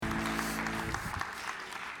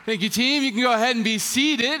Thank you, team. You can go ahead and be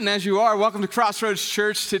seated. And as you are, welcome to Crossroads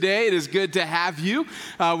Church today. It is good to have you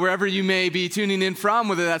wherever you may be tuning in from,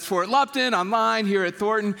 whether that's Fort Lupton, online, here at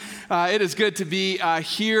Thornton. It is good to be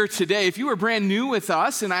here today. If you are brand new with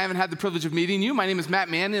us and I haven't had the privilege of meeting you, my name is Matt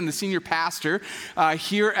Manning. I'm the senior pastor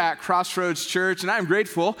here at Crossroads Church. And I'm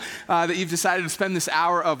grateful that you've decided to spend this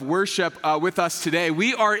hour of worship with us today.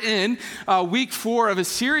 We are in week 4 of a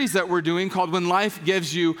series that we're doing called When Life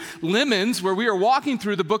Gives You Lemons, where we are walking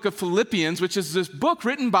through the book of Philippians, which is this book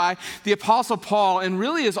written by the Apostle Paul and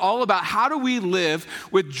really is all about how do we live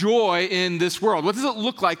with joy in this world? What does it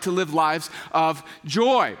look like to live lives of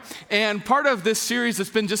joy? And part of this series that's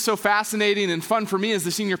been just so fascinating and fun for me as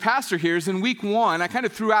the senior pastor here is in week 1, I kind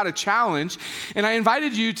of threw out a challenge and I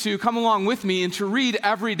invited you to come along with me and to read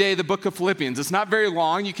every day the book of Philippians. It's not very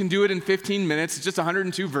long. You can do it in 15 minutes. It's just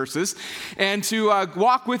 102 verses. And to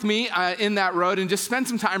walk with me in that road and just spend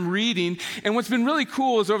some time reading. And what's been really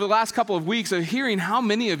cool is over the last couple of weeks of hearing how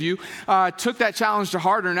many of you took that challenge to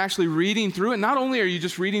heart and actually reading through it. Not only are you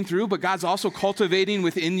just reading through, but God's also cultivating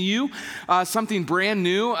within you something brand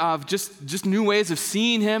new of just new ways of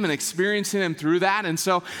seeing Him and experiencing Him through that. And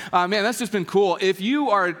so, man, that's just been cool. If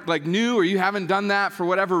you are like new or you haven't done that for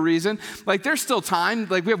whatever reason, like there's still time.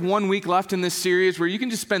 Like we have 1 week left in this series where you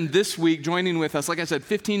can just spend this week joining with us. Like I said,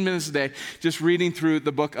 15 minutes a day, just reading through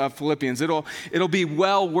the book of Philippians. It'll be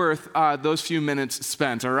well worth those few minutes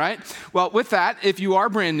spent. All right. Well, with that, if you are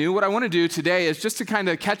brand new, what I want to do today is just to kind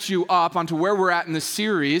of catch you up onto where we're at in this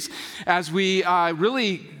series as we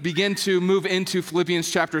really begin to move into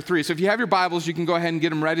Philippians chapter 3. So if you have your Bibles, you can go ahead and get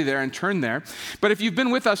them ready there and turn there. But if you've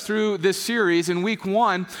been with us through this series in week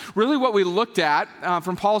 1, really what we looked at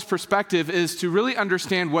from Paul's perspective is to really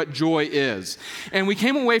understand what joy is. And we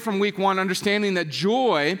came away from week 1 understanding that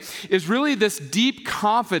joy is really this deep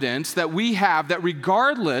confidence that we have that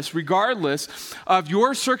regardless of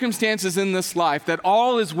your circumstances in this life, that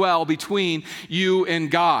all is well between you and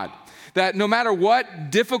God. That no matter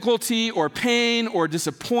what difficulty or pain or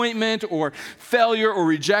disappointment or failure or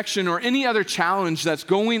rejection or any other challenge that's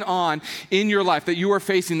going on in your life that you are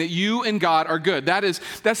facing, that you and God are good.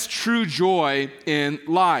 That's true joy in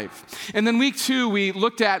life. And then week 2, we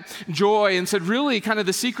looked at joy and said really kind of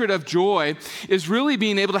the secret of joy is really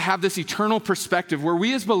being able to have this eternal perspective where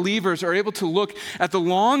we as believers are able to look at the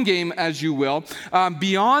long game, as you will,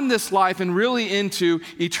 beyond this life and really into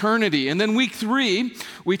eternity. And then week 3,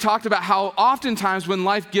 we talked about how oftentimes when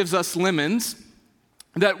life gives us lemons,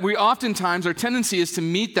 that we oftentimes, our tendency is to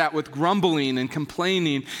meet that with grumbling and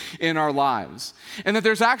complaining in our lives. And that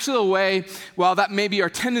there's actually a way, while that may be our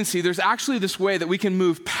tendency, there's actually this way that we can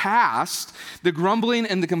move past the grumbling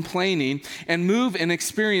and the complaining and move and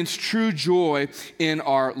experience true joy in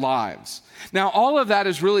our lives. Now, all of that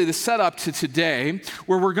is really the setup to today,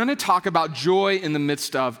 where we're going to talk about joy in the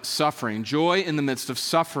midst of suffering, joy in the midst of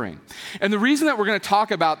suffering. And the reason that we're going to talk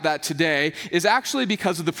about that today is actually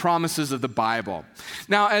because of the promises of the Bible.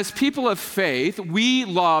 Now, as people of faith, we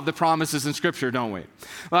love the promises in Scripture, don't we?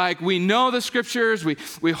 Like, we know the Scriptures,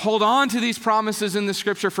 we hold on to these promises in the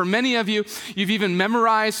Scripture. For many of you, you've even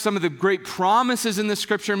memorized some of the great promises in the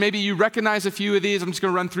Scripture. Maybe you recognize a few of these. I'm just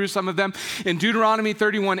going to run through some of them. In Deuteronomy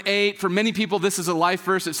 31:8, for many people, this is a life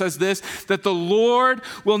verse. It says this, that the Lord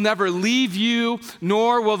will never leave you,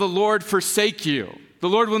 nor will the Lord forsake you. The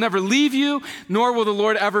Lord will never leave you, nor will the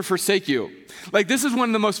Lord ever forsake you. Like, this is one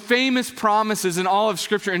of the most famous promises in all of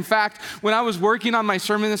Scripture. In fact, when I was working on my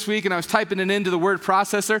sermon this week and I was typing it into the word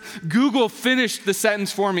processor, Google finished the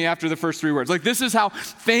sentence for me after the first 3 words. Like, this is how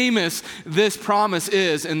famous this promise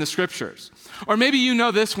is in the Scriptures. Or maybe you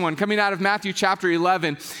know this one, coming out of Matthew chapter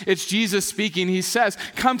 11. It's Jesus speaking. He says,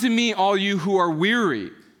 "Come to me, all you who are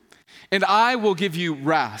weary, and I will give you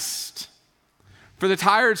rest." For the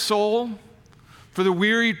tired soul, for the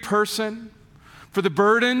wearied person, for the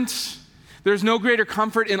burdened, there's no greater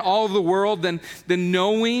comfort in all of the world than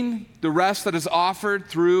knowing the rest that is offered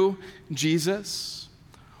through Jesus.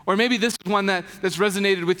 Or maybe this is one that's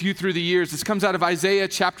resonated with you through the years. This comes out of Isaiah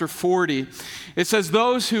chapter 40. It says,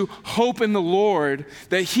 "Those who hope in the Lord,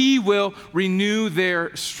 that He will renew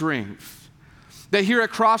their strength." That here at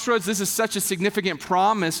Crossroads, this is such a significant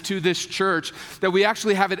promise to this church that we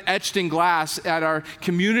actually have it etched in glass at our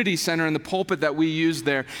community center in the pulpit that we use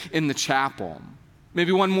there in the chapel.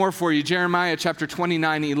 Maybe one more for you, Jeremiah chapter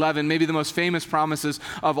 29:11, maybe the most famous promises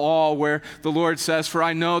of all, where the Lord says, "For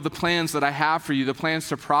I know the plans that I have for you, the plans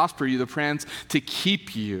to prosper you, the plans to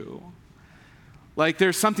keep you." Like,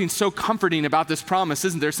 there's something so comforting about this promise,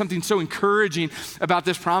 isn't there? Something so encouraging about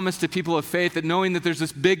this promise to people of faith, that knowing that there's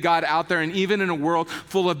this big God out there, and even in a world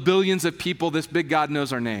full of billions of people, this big God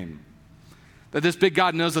knows our name. That this big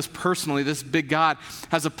God knows us personally. This big God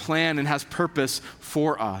has a plan and has purpose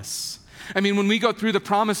for us. I mean, when we go through the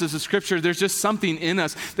promises of Scripture, there's just something in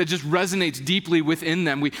us that just resonates deeply within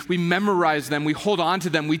them. We memorize them, we hold on to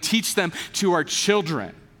them, we teach them to our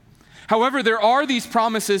children. However, there are these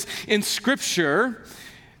promises in Scripture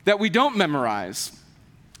that we don't memorize,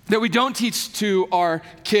 that we don't teach to our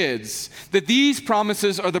kids, that these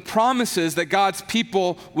promises are the promises that God's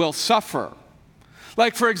people will suffer.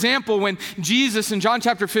 Like, for example, when Jesus in John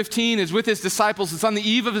chapter 15 is with his disciples, it's on the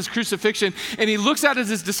eve of his crucifixion, and he looks at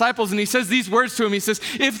his disciples and he says these words to him. He says,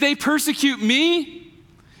 if they persecute me,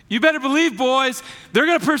 you better believe, boys, they're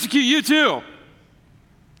going to persecute you too.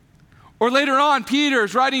 Or later on, Peter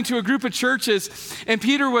is writing to a group of churches, and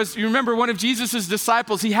Peter was, you remember, one of Jesus'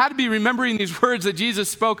 disciples. He had to be remembering these words that Jesus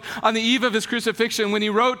spoke on the eve of his crucifixion when he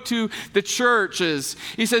wrote to the churches.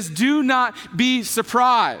 He says, do not be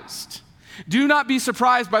surprised. Do not be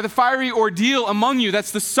surprised by the fiery ordeal among you.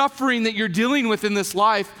 That's the suffering that you're dealing with in this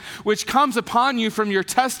life, which comes upon you from your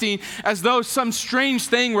testing as though some strange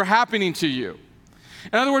thing were happening to you.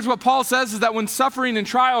 In other words, what Paul says is that when suffering and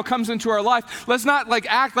trial comes into our life, let's not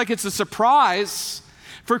act like it's a surprise.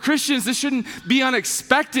 For Christians, this shouldn't be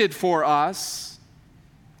unexpected for us.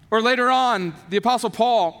 Or later on, the Apostle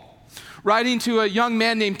Paul, writing to a young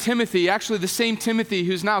man named Timothy, actually the same Timothy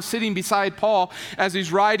who's now sitting beside Paul as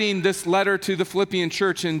he's writing this letter to the Philippian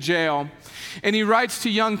church in jail. And he writes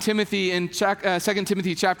to young Timothy in 2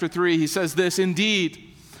 Timothy chapter 3, he says this, indeed,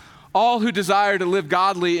 all who desire to live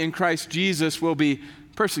godly in Christ Jesus will be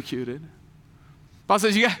persecuted. Paul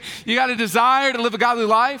says you got a desire to live a godly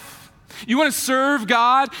life? You want to serve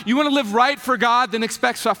God? You want to live right for God? Then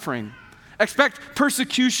expect suffering. Expect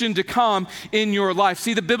persecution to come in your life.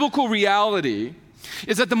 See, the biblical reality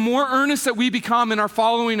is that the more earnest that we become in our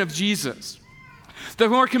following of Jesus, the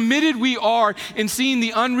more committed we are in seeing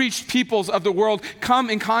the unreached peoples of the world come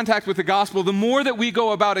in contact with the gospel, the more that we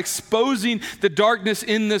go about exposing the darkness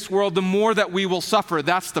in this world, the more that we will suffer.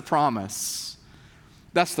 That's the promise.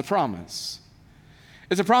 That's the promise.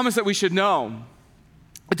 It's a promise that we should know.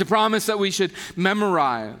 It's a promise that we should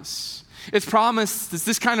memorize. It's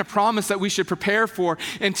this kind of promise that we should prepare for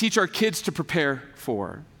and teach our kids to prepare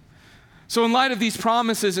for. So in light of these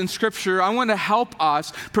promises in Scripture, I want to help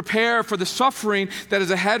us prepare for the suffering that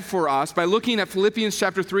is ahead for us by looking at Philippians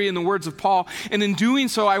chapter 3 and the words of Paul. And in doing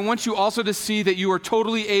so, I want you also to see that you are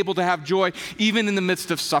totally able to have joy even in the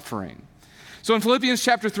midst of suffering. So in Philippians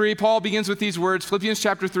chapter 3, Paul begins with these words. Philippians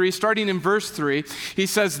chapter 3, starting in verse 3, he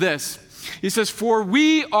says this. He says, for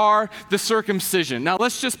we are the circumcision. Now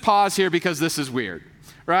let's just pause here because this is weird,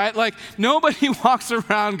 right? Like nobody walks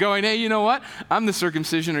around going, hey, you know what? I'm the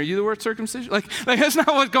circumcision. Are you the word circumcision? Like that's not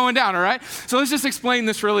what's going down, all right? So let's just explain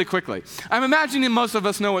this really quickly. I'm imagining most of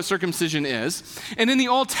us know what circumcision is. And in the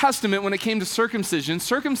Old Testament, when it came to circumcision,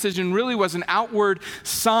 circumcision really was an outward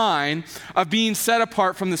sign of being set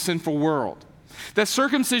apart from the sinful world. That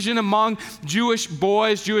circumcision among Jewish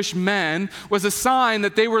boys, Jewish men, was a sign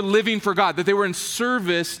that they were living for God, that they were in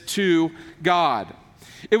service to God.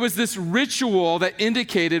 It was this ritual that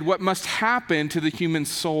indicated what must happen to the human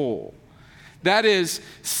soul. That is,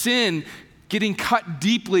 sin getting cut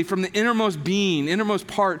deeply from the innermost being, innermost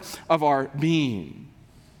part of our being.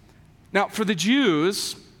 Now, for the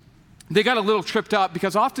Jews, they got a little tripped up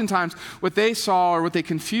because oftentimes what they saw or what they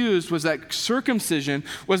confused was that circumcision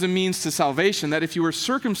was a means to salvation, that if you were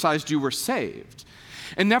circumcised, you were saved.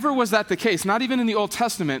 And never was that the case. Not even in the Old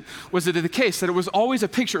Testament was it the case, that it was always a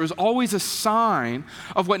picture, it was always a sign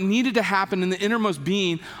of what needed to happen in the innermost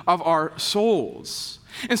being of our souls.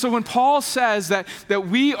 And so when Paul says that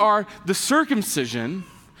we are the circumcision,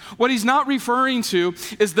 what he's not referring to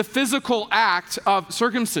is the physical act of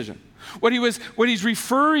circumcision. What he's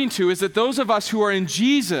referring to is that those of us who are in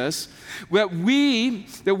Jesus, that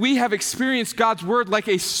we have experienced God's word like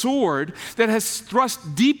a sword that has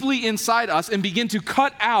thrust deeply inside us and begin to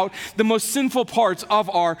cut out the most sinful parts of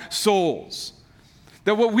our souls.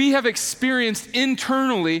 That what we have experienced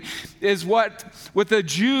internally is what the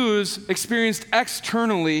Jews experienced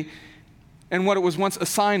externally and what it was once a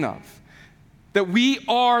sign of. That we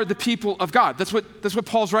are the people of God. That's what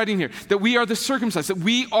Paul's writing here. That we are the circumcised. That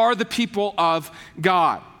we are the people of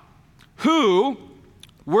God who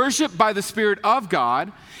worship by the Spirit of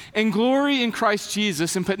God and glory in Christ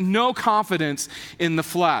Jesus and put no confidence in the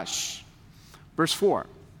flesh. Verse 4.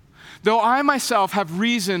 Though I myself have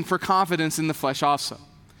reason for confidence in the flesh also.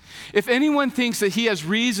 If anyone thinks that he has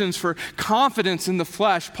reasons for confidence in the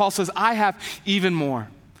flesh, Paul says, I have even more.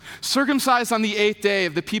 circumcised on the 8th day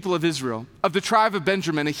of the people of Israel, of the tribe of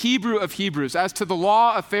Benjamin, a Hebrew of Hebrews, as to the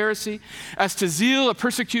law, a Pharisee, as to zeal, a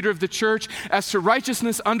persecutor of the church, as to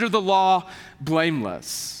righteousness under the law,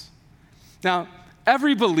 blameless. Now,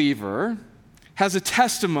 every believer has a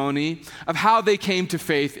testimony of how they came to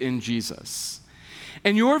faith in Jesus.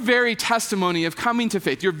 And your very testimony of coming to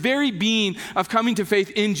faith, your very being of coming to faith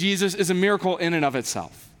in Jesus is a miracle in and of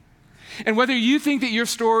itself. And whether you think that your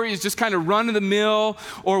story is just kind of run-of-the-mill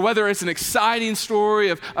or whether it's an exciting story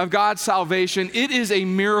of God's salvation, it is a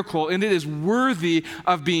miracle and it is worthy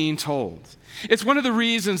of being told. It's one of the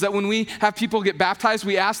reasons that when we have people get baptized,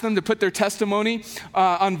 we ask them to put their testimony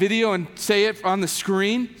on video and say it on the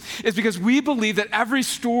screen. It's because we believe that every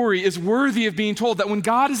story is worthy of being told, that when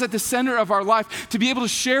God is at the center of our life, to be able to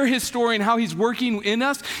share his story and how he's working in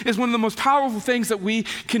us is one of the most powerful things that we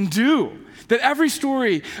can do. That every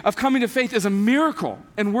story of coming to faith is a miracle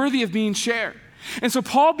and worthy of being shared. And so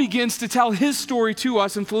Paul begins to tell his story to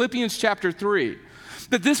us in Philippians chapter 3,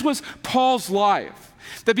 that this was Paul's life.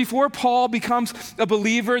 That before Paul becomes a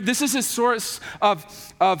believer, this is his source of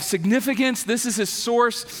significance. This is his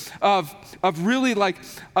source of really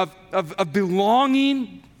of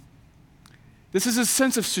belonging. This is his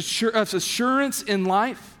sense of assurance in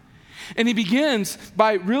life. And he begins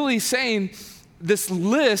by really saying this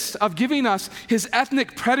list of giving us his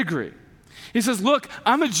ethnic pedigree. He says, look,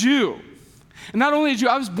 I'm a Jew. And not only a Jew,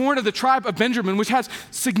 I was born of the tribe of Benjamin, which has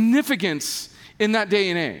significance in that day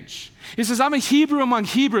and age. He says, I'm a Hebrew among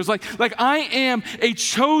Hebrews, like I am a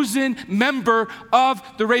chosen member of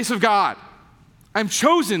the race of God. I'm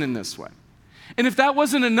chosen in this way. And if that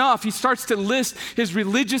wasn't enough, he starts to list his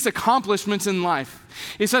religious accomplishments in life.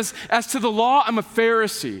 He says, as to the law, I'm a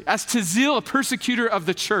Pharisee. As to zeal, a persecutor of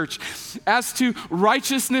the church. As to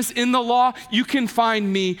righteousness in the law, you can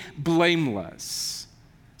find me blameless.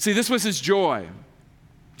 See, this was his joy.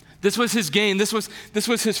 This was his gain. This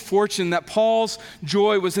was his fortune, that Paul's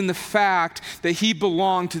joy was in the fact that he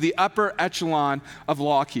belonged to the upper echelon of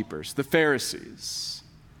law keepers, the Pharisees.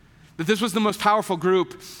 That this was the most powerful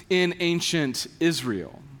group in ancient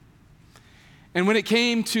Israel. And when it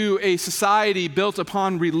came to a society built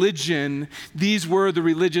upon religion, these were the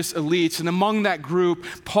religious elites. And among that group,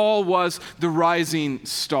 Paul was the rising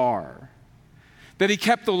star. That he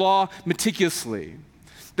kept the law meticulously.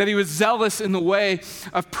 That he was zealous in the way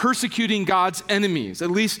of persecuting God's enemies, at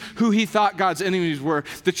least who he thought God's enemies were,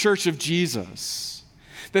 the church of Jesus.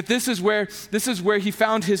 That this is where he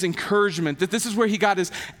found his encouragement, that this is where he got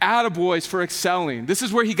his attaboys for excelling. This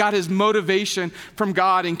is where he got his motivation from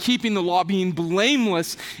God in keeping the law, being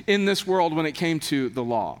blameless in this world when it came to the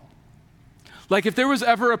law. Like if there was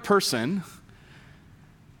ever a person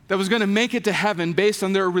that was going to make it to heaven based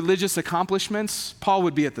on their religious accomplishments, Paul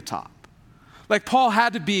would be at the top. Like Paul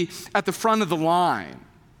had to be at the front of the line.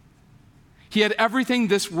 He had everything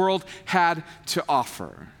this world had to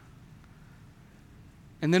offer.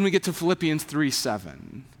 And then we get to Philippians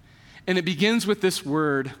 3:7. And it begins with this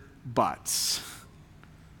word, but.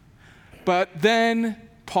 But then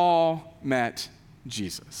Paul met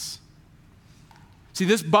Jesus. See,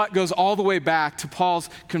 this but goes all the way back to Paul's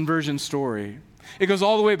conversion story. It goes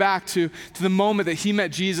all the way back to the moment that he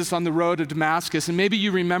met Jesus on the road to Damascus. And maybe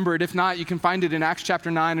you remember it. If not, you can find it in Acts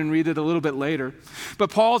chapter 9 and read it a little bit later.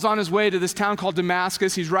 But Paul's on his way to this town called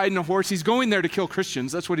Damascus. He's riding a horse. He's going there to kill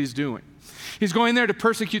Christians. That's what he's doing. He's going there to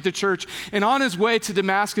persecute the church. And on his way to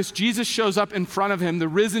Damascus, Jesus shows up in front of him. The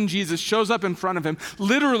risen Jesus shows up in front of him,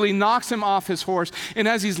 literally knocks him off his horse. And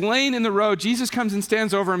as he's laying in the road, Jesus comes and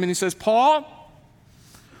stands over him and he says, Paul,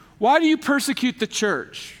 why do you persecute the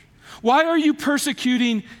church? Why are you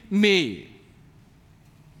persecuting me?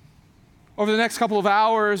 Over the next couple of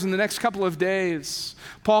hours and the next couple of days,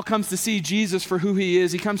 Paul comes to see Jesus for who he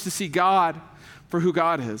is. He comes to see God for who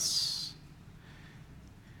God is.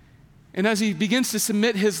 And as he begins to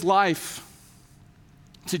submit his life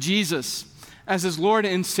to Jesus as his Lord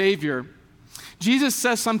and Savior, Jesus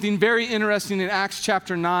says something very interesting in Acts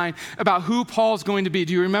chapter 9 about who Paul's going to be.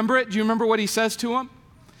 Do you remember it? Do you remember what he says to him?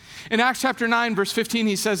 In Acts chapter 9, verse 15,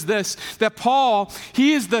 he says this, that Paul,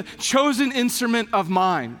 he is the chosen instrument of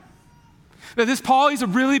mine. That this Paul, he's a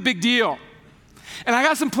really big deal. And I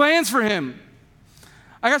got some plans for him.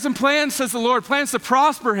 I got some plans, says the Lord, plans to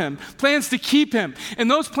prosper him, plans to keep him. And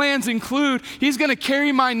those plans include, he's going to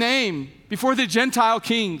carry my name before the Gentile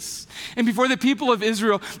kings and before the people of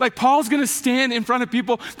Israel. Like Paul's going to stand in front of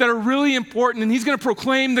people that are really important and he's going to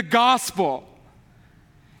proclaim the gospel.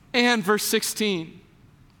 And verse 16,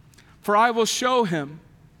 for I will show him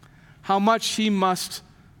how much he must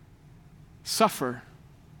suffer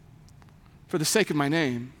for the sake of my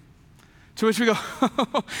name. To which we go,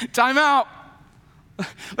 time out.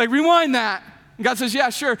 Like, rewind that. And God says, yeah,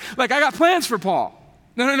 sure. Like, I got plans for Paul.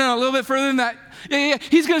 No, a little bit further than that. Yeah.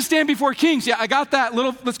 He's going to stand before kings. Yeah, I got that.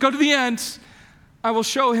 Let's go to the end. I will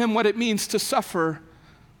show him what it means to suffer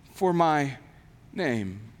for my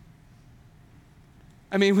name.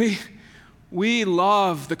 I mean, we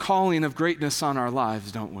love the calling of greatness on our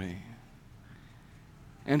lives, don't we?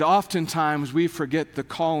 And oftentimes we forget the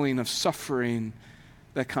calling of suffering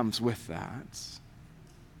that comes with that.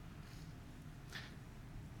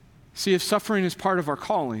 See, if suffering is part of our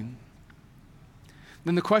calling,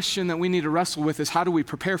 then the question that we need to wrestle with is, how do we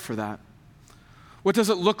prepare for that? What does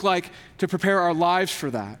it look like to prepare our lives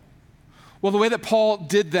for that? Well, the way that Paul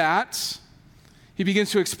did that, he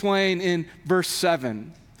begins to explain in verse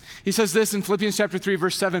 7. He says this in Philippians chapter 3,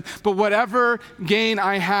 verse 7, but whatever gain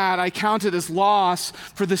I had, I counted as loss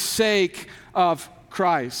for the sake of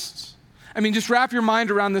Christ. I mean, just wrap your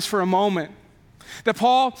mind around this for a moment. That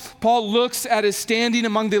Paul looks at his standing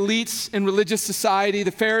among the elites in religious society,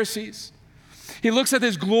 the Pharisees. He looks at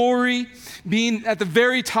his glory being at the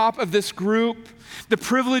very top of this group, the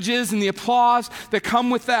privileges and the applause that come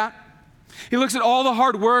with that. He looks at all the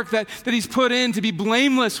hard work that he's put in to be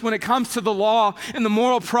blameless when it comes to the law and the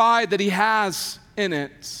moral pride that he has in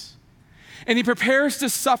it. And he prepares to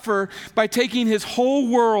suffer by taking his whole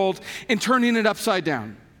world and turning it upside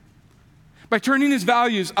down. By turning his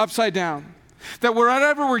values upside down. That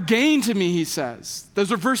whatever were gain to me, he says.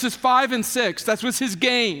 Those are verses 5 and 6. That's what's his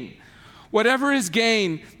gain. Whatever is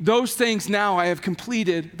gain, those things now I have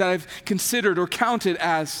completed, that I've considered or counted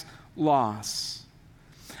as loss.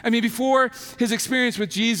 I mean, before his experience with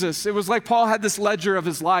Jesus, it was like Paul had this ledger of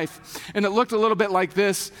his life, and it looked a little bit like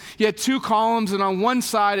this. He had two columns, and on one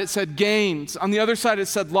side it said gains. On the other side it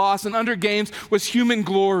said loss, and under gains was human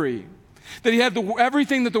glory. That he had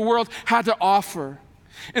everything that the world had to offer.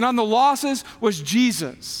 And on the losses was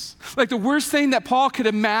Jesus. Like the worst thing that Paul could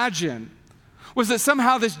imagine was that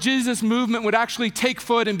somehow this Jesus movement would actually take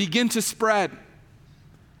foot and begin to spread.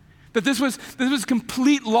 That this was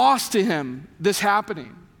complete loss to him, this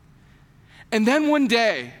happening. And then one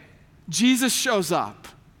day, Jesus shows up.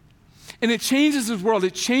 And it changes his world,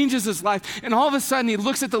 it changes his life. And all of a sudden, he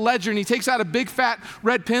looks at the ledger and he takes out a big fat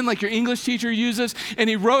red pen like your English teacher uses, and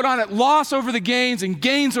he wrote on it, loss over the gains and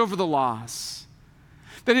gains over the loss.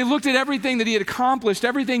 That he looked at everything that he had accomplished,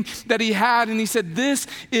 everything that he had, and he said, this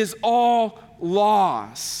is all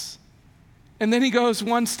loss. And then he goes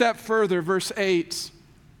one step further, verse 8.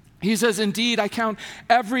 He says, indeed, I count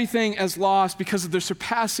everything as loss because of the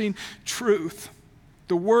surpassing truth,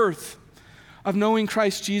 the worth of knowing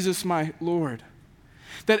Christ Jesus my Lord.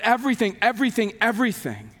 That everything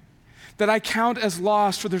that I count as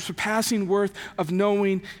loss for the surpassing worth of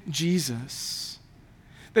knowing Jesus.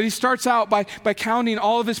 That he starts out by counting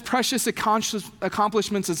all of his precious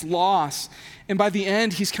accomplishments as loss. And by the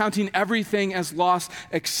end, he's counting everything as loss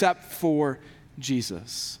except for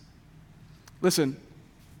Jesus. Listen,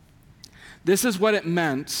 this is what it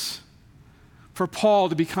meant for Paul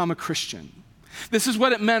to become a Christian. This is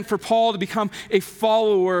what it meant for Paul to become a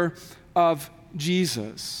follower of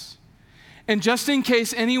Jesus. And just in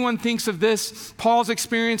case anyone thinks of this, Paul's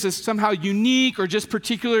experience as somehow unique or just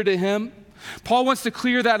particular to him, Paul wants to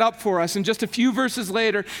clear that up for us. And just a few verses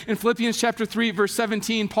later, in Philippians chapter 3, verse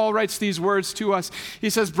 17, Paul writes these words to us. He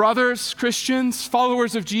says, brothers, Christians,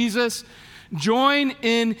 followers of Jesus, join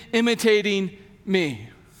in imitating me.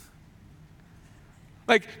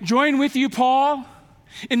 Like, join with you, Paul,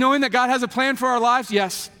 in knowing that God has a plan for our lives?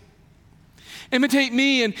 Yes. Imitate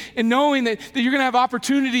me in knowing that you're going to have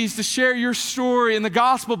opportunities to share your story and the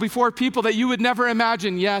gospel before people that you would never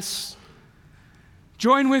imagine? Yes.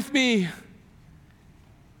 Join with me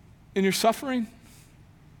in your suffering?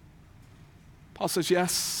 Paul says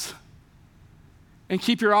yes. And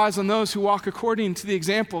keep your eyes on those who walk according to the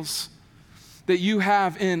examples that you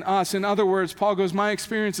have in us. In other words, Paul goes, my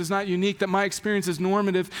experience is not unique, that my experience is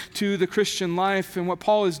normative to the Christian life. And what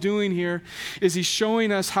Paul is doing here is he's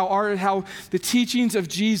showing us how the teachings of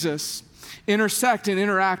Jesus intersect and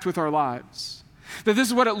interact with our lives. That this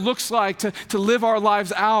is what it looks like to live our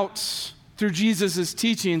lives out through Jesus'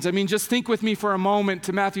 teachings. I mean, just think with me for a moment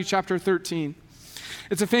to Matthew chapter 13.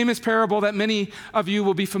 It's a famous parable that many of you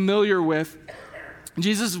will be familiar with.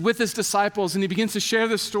 Jesus is with his disciples, and he begins to share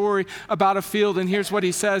the story about a field, and here's what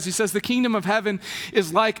he says. He says, the kingdom of heaven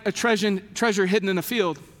is like a treasure hidden in a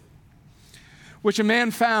field, which a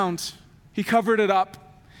man found. He covered it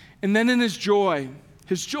up, and then in his joy,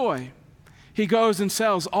 he goes and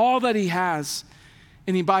sells all that he has,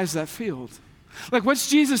 and he buys that field. Like, what's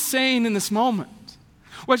Jesus saying in this moment?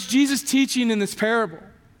 What's Jesus teaching in this parable?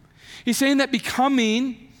 He's saying that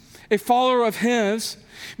becoming a follower of his,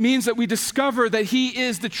 means that we discover that he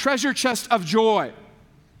is the treasure chest of joy.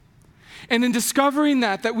 And in discovering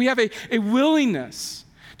that we have a willingness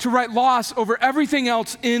to write loss over everything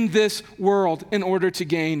else in this world in order to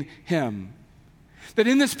gain him. That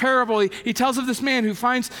in this parable, he tells of this man who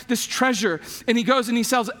finds this treasure, and he goes and he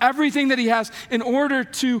sells everything that he has in order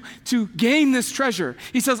to gain this treasure.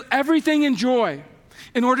 He sells everything in joy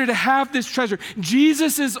in order to have this treasure.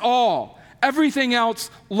 Jesus is all, everything else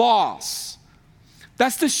loss.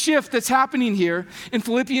 That's the shift that's happening here in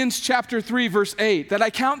Philippians chapter 3, verse 8, that I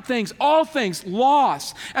count things, all things,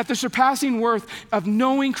 loss at the surpassing worth of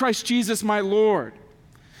knowing Christ Jesus my Lord.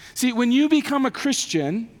 See, when you become a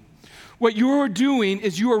Christian, what you're doing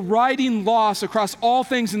is you are writing loss across all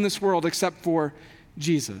things in this world except for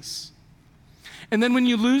Jesus. And then when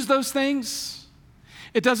you lose those things,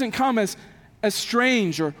 it doesn't come as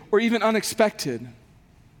strange or even unexpected.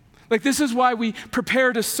 Like, this is why we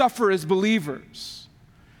prepare to suffer as believers.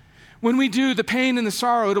 When we do, the pain and the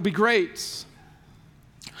sorrow, it'll be great.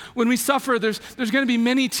 When we suffer, there's going to be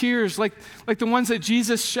many tears like the ones that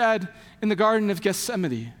Jesus shed in the Garden of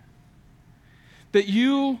Gethsemane. That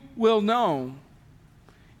you will know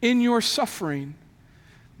in your suffering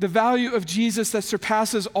the value of Jesus that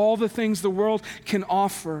surpasses all the things the world can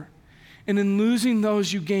offer. And in losing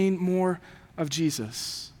those, you gain more of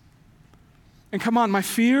Jesus. And come on, my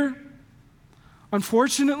fear,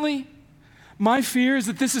 unfortunately, my fear is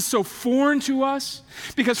that this is so foreign to us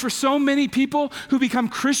because for so many people who become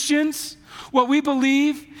Christians, what we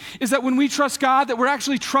believe is that when we trust God, that we're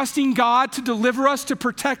actually trusting God to deliver us, to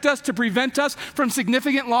protect us, to prevent us from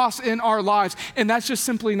significant loss in our lives. And that's just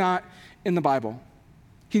simply not in the Bible.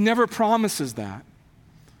 He never promises that.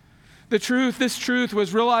 This truth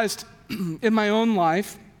was realized in my own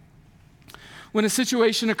life when a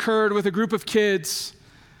situation occurred with a group of kids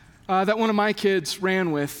that one of my kids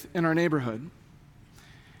ran with in our neighborhood.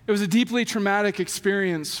 It was a deeply traumatic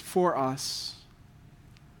experience for us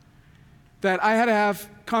that I had to have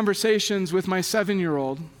conversations with my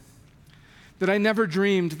 7-year-old that I never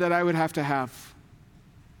dreamed that I would have to have.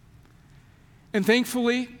 And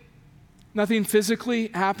thankfully, nothing physically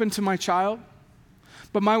happened to my child,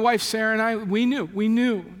 but my wife Sarah and I, we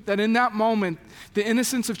knew that in that moment, the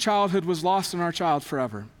innocence of childhood was lost in our child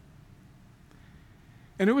forever.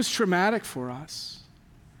 And it was traumatic for us.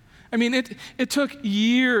 I mean, it took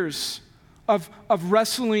years of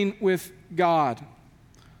wrestling with God,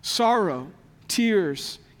 sorrow,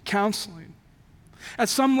 tears, counseling. At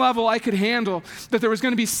some level, I could handle that there was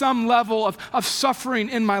going to be some level of suffering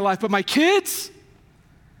in my life. But my kids,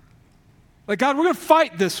 like, God, we're going to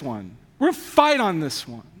fight this one. We're going to fight on this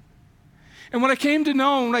one. And what I came to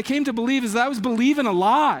know, what I came to believe is that I was believing a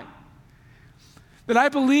lie. That I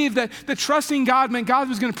believed that trusting God meant God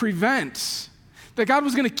was going to prevent, that God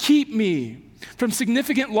was going to keep me from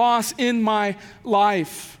significant loss in my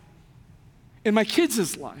life, in my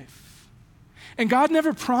kids' life. And God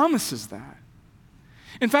never promises that.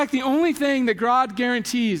 In fact, the only thing that God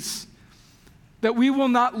guarantees that we will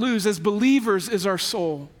not lose as believers is our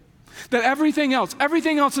soul. That everything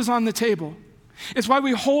else is on the table. It's why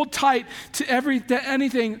we hold tight to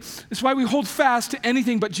anything. It's why we hold fast to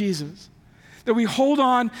anything but Jesus. That we hold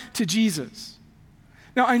on to Jesus.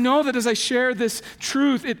 Now, I know that as I share this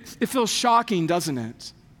truth, it feels shocking, doesn't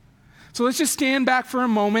it? So let's just stand back for a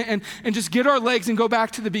moment and just get our legs and go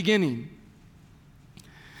back to the beginning.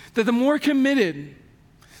 That the more committed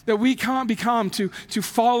that we can become to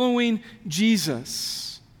following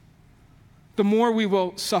Jesus, the more we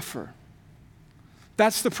will suffer.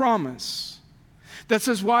 That's the promise. That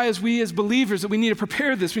says why, as we as believers, that we need to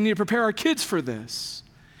prepare this. We need to prepare our kids for this.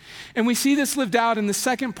 And we see this lived out in the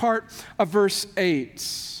second part of verse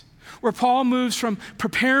 8, where Paul moves from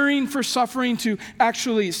preparing for suffering to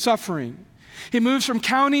actually suffering. He moves from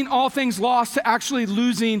counting all things lost to actually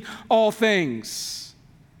losing all things.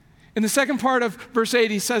 In the second part of verse 8,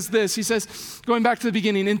 he says this. He says, going back to the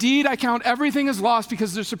beginning, "Indeed, I count everything as lost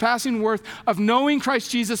because of the surpassing worth of knowing Christ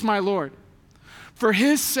Jesus my Lord. For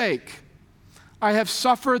his sake, I have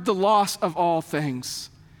suffered the loss of all things,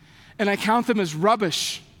 and I count them as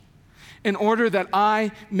rubbish, in order that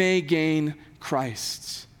I may gain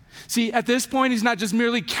Christ." See, at this point, he's not just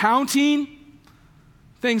merely counting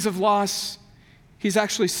things of loss, he's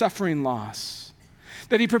actually suffering loss.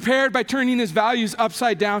 That he prepared by turning his values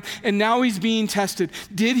upside down, and now he's being tested.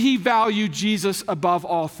 Did he value Jesus above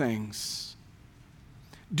all things?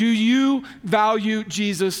 Do you value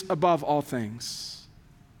Jesus above all things?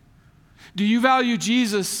 Do you value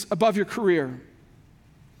Jesus above your career,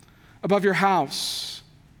 above your house,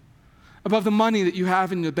 above the money that you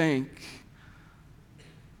have in the bank?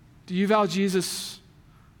 Do you value Jesus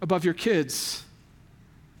above your kids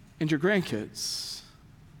and your grandkids?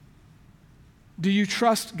 Do you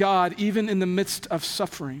trust God even in the midst of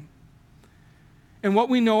suffering? And what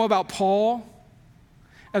we know about Paul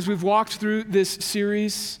as we've walked through this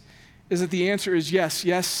series is that the answer is yes,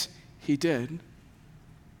 yes, he did.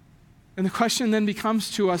 And the question then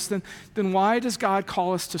becomes to us, then why does God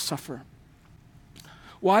call us to suffer?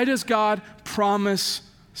 Why does God promise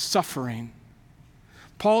suffering?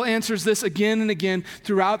 Paul answers this again and again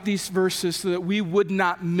throughout these verses so that we would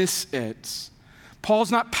not miss it.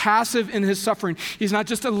 Paul's not passive in his suffering. He's not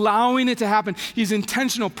just allowing it to happen. He's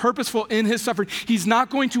intentional, purposeful in his suffering. He's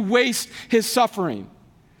not going to waste his suffering.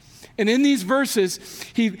 And in these verses,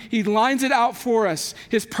 he lines it out for us.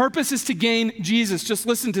 His purpose is to gain Jesus. Just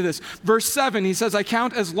listen to this. Verse 7, he says, I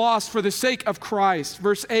count as loss for the sake of Christ.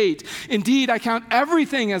 Verse 8, indeed, I count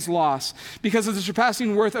everything as loss because of the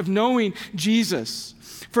surpassing worth of knowing Jesus.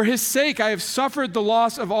 For his sake, I have suffered the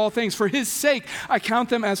loss of all things. For his sake, I count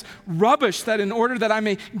them as rubbish, that in order that I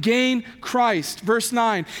may gain Christ. Verse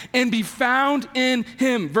 9, and be found in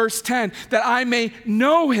him. Verse 10, that I may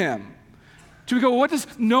know him. So we go, what does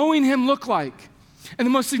knowing him look like? And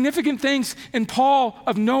the most significant things in Paul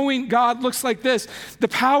of knowing God looks like this. The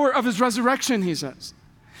power of his resurrection, he says.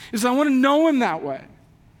 He says, I want to know him that way.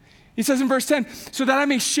 He says in verse 10, so that I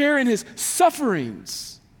may share in his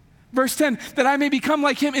sufferings. Verse 10, that I may become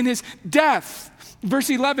like him in his death. Verse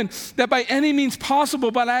 11, that by any means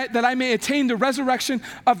possible, that I may attain the resurrection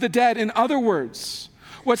of the dead. In other words,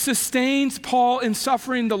 what sustains Paul in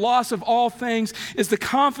suffering the loss of all things is the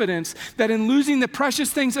confidence that in losing the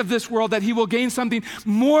precious things of this world, that he will gain something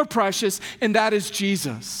more precious, and that is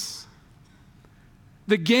Jesus.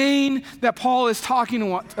 The gain that Paul is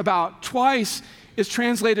talking about twice is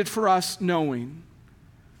translated for us knowing.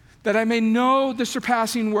 That I may know the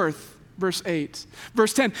surpassing worth, verse 8.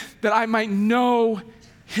 Verse 10, that I might know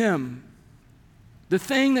him. The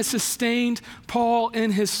thing that sustained Paul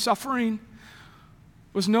in his suffering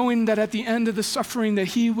was knowing that at the end of the suffering that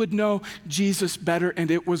he would know Jesus better,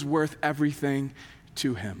 and it was worth everything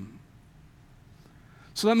to him.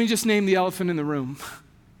 So let me just name the elephant in the room.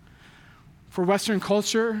 For Western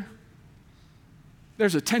culture,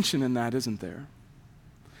 there's a tension in that, isn't there?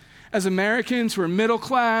 As Americans who are middle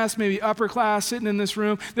class, maybe upper class, sitting in this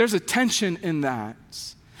room, there's a tension in that.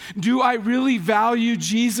 Do I really value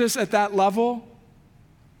Jesus at that level?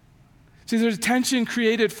 See, there's a tension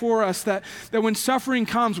created for us that when suffering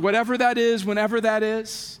comes, whatever that is, whenever that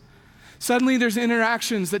is, suddenly there's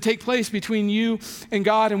interactions that take place between you and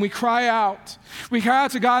God, and we cry out. We cry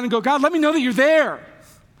out to God and go, God, let me know that you're there.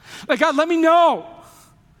 Like, God, let me know.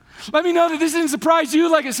 Let me know that this didn't surprise you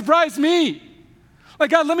like it surprised me.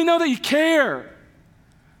 Like, God, let me know that you care.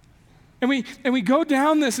 And we go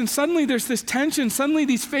down this, and suddenly there's this tension. Suddenly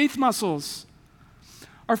these faith muscles,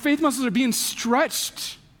 our faith muscles are being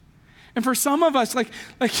stretched. And for some of us,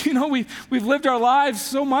 we've lived our lives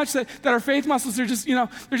so much that our faith muscles are just, they're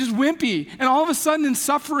just wimpy. And all of a sudden in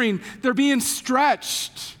suffering, they're being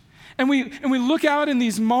stretched. And we look out in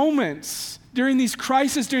these moments, during these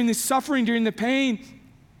crises, during this suffering, during the pain.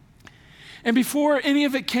 And before any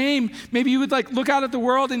of it came, maybe you would look out at the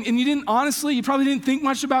world and you probably didn't think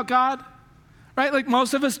much about God. Right? Like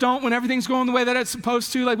most of us don't when everything's going the way that it's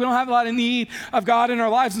supposed to. Like we don't have a lot of need of God in our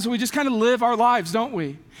lives. And so we just kind of live our lives, don't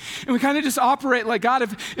we? And we kind of just operate like, God,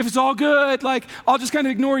 if it's all good, like I'll just kind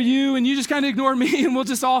of ignore you and you just kind of ignore me and we'll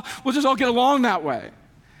just all get along that way.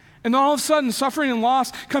 And then all of a sudden, suffering and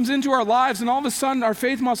loss comes into our lives, and all of a sudden our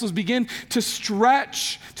faith muscles begin to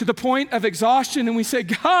stretch to the point of exhaustion, and we say,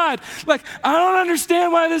 God, I don't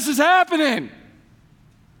understand why this is happening.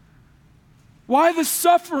 Why the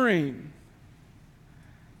suffering?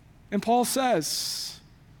 And Paul says,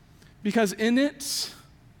 because in it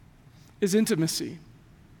is intimacy,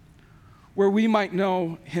 where we might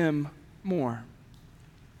know him more.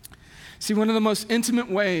 See, one of the most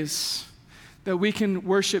intimate ways that we can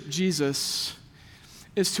worship Jesus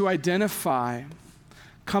is to identify,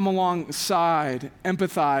 come alongside,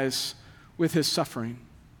 empathize with his suffering.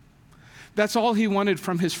 That's all he wanted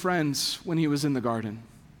from his friends when he was in the garden.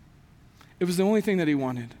 It was the only thing that he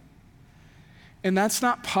wanted. And that's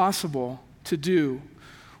not possible to do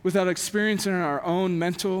without experiencing our own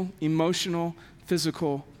mental, emotional,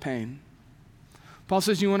 physical pain. Paul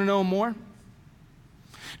says, you want to know more?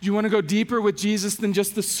 Do you want to go deeper with Jesus than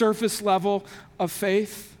just the surface level of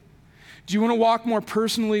faith? Do you want to walk more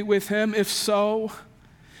personally with him? If so,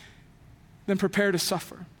 then prepare to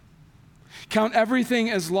suffer. Count everything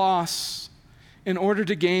as loss in order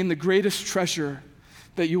to gain the greatest treasure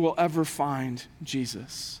that you will ever find,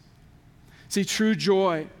 Jesus. See, true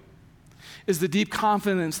joy is the deep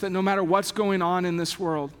confidence that no matter what's going on in this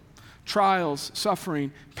world, trials,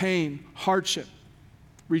 suffering, pain, hardship,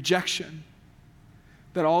 rejection,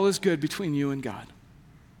 that all is good between you and God.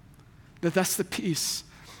 That's the peace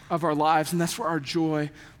of our lives, and that's where our joy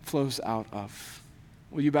flows out of.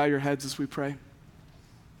 Will you bow your heads as we pray?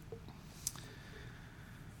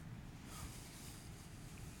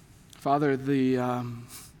 Father,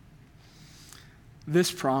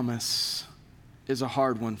 this promise is a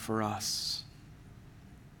hard one for us.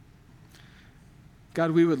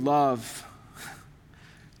 God, we would love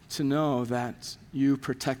to know that you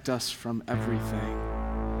protect us from everything.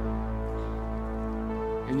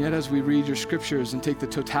 And yet as we read your scriptures and take the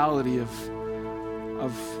totality of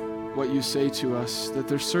what you say to us, that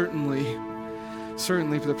there's certainly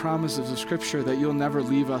for the promises of scripture that you'll never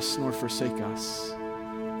leave us nor forsake us.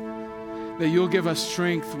 That you'll give us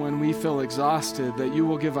strength when we feel exhausted, that you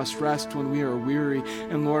will give us rest when we are weary.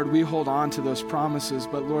 And Lord, we hold on to those promises,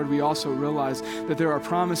 but Lord, we also realize that there are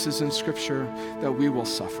promises in Scripture that we will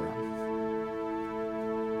suffer.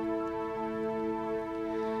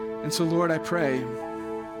 And so Lord, I pray,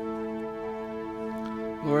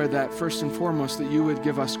 Lord, that first and foremost, that you would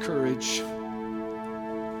give us courage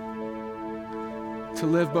to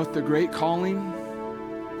live both the great calling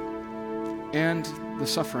and the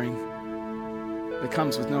suffering that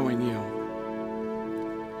comes with knowing you.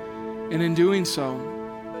 And in doing so,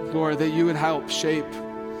 Lord, that you would help shape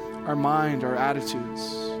our mind, our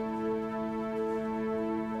attitudes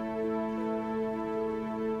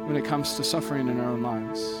when it comes to suffering in our own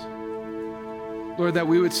lives. Lord, that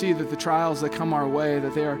we would see that the trials that come our way,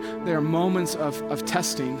 that they are moments of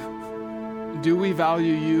testing. Do we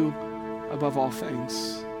value you above all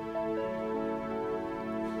things?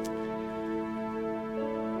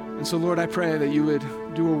 And so, Lord, I pray that you would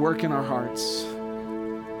do a work in our hearts.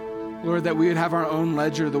 Lord, that we would have our own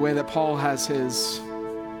ledger the way that Paul has his.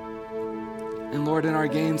 And Lord, in our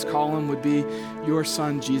gains column would be your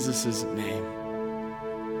Son, Jesus' name.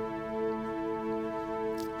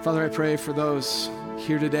 Father, I pray for those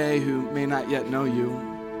here today who may not yet know you.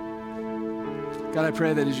 God, I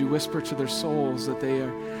pray that as you whisper to their souls, that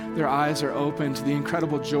their eyes are open to the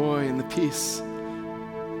incredible joy and the peace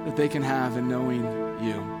that they can have in knowing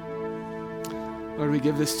you. Lord, we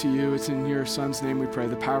give this to you. It's in your Son's name we pray,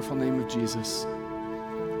 the powerful name of Jesus.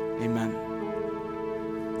 Amen.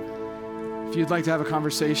 If you'd like to have a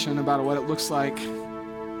conversation about what it looks like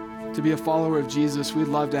to be a follower of Jesus, we'd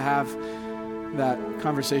love to have that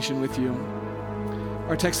conversation with you.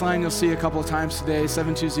 Our text line you'll see a couple of times today,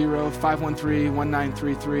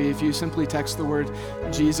 720-513-1933. If you simply text the word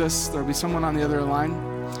Jesus, there'll be someone on the other line,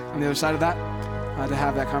 on the other side of that, to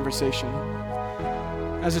have that conversation.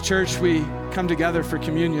 As a church, we come together for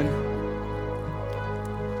communion,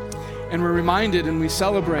 and we're reminded and we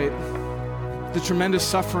celebrate the tremendous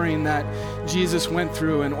suffering that Jesus went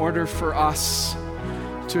through in order for us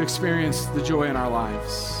to experience the joy in our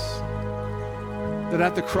lives. That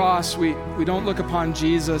at the cross, we don't look upon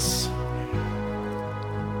Jesus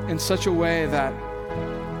in such a way that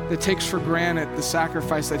takes for granted the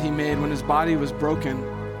sacrifice that he made when his body was broken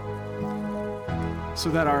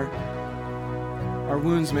so that our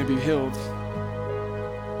wounds may be healed.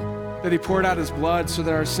 That he poured out his blood so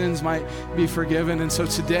that our sins might be forgiven. And so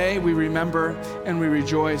today we remember and we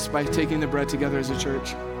rejoice by taking the bread together as a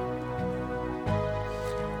church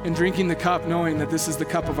and drinking the cup knowing that this is the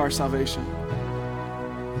cup of our salvation.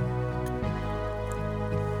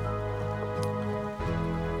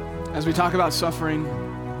 As we talk about suffering,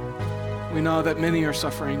 we know that many are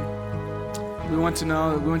suffering. We want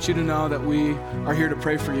you to know that we are here to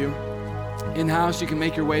pray for you. In-house, you can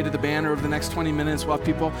make your way to the banner over the next 20 minutes. We'll have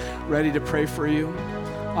people ready to pray for you.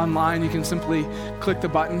 Online, you can simply click the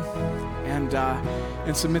button and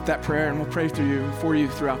submit that prayer, and we'll pray for you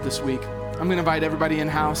throughout this week. I'm going to invite everybody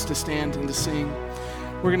in-house to stand and to sing.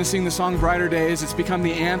 We're going to sing the song Brighter Days. It's become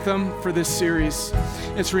the anthem for this series.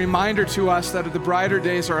 It's a reminder to us that the brighter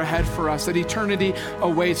days are ahead for us, that eternity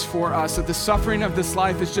awaits for us, that the suffering of this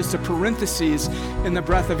life is just a parenthesis in the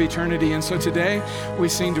breath of eternity. And so today we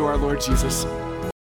sing to our Lord Jesus.